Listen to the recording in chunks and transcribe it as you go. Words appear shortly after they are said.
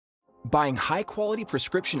Buying high-quality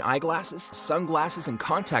prescription eyeglasses, sunglasses, and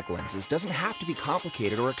contact lenses doesn't have to be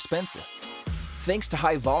complicated or expensive. Thanks to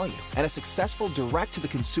high volume and a successful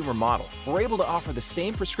direct-to-the-consumer model, we're able to offer the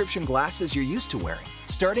same prescription glasses you're used to wearing,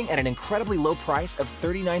 starting at an incredibly low price of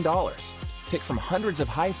 $39. Pick from hundreds of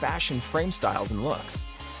high-fashion frame styles and looks.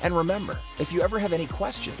 And remember, if you ever have any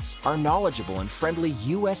questions, our knowledgeable and friendly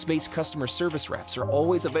US-based customer service reps are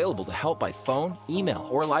always available to help by phone, email,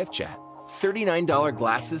 or live chat.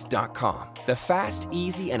 $39glasses.com, the fast,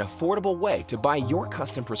 easy, and affordable way to buy your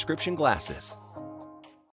custom prescription glasses.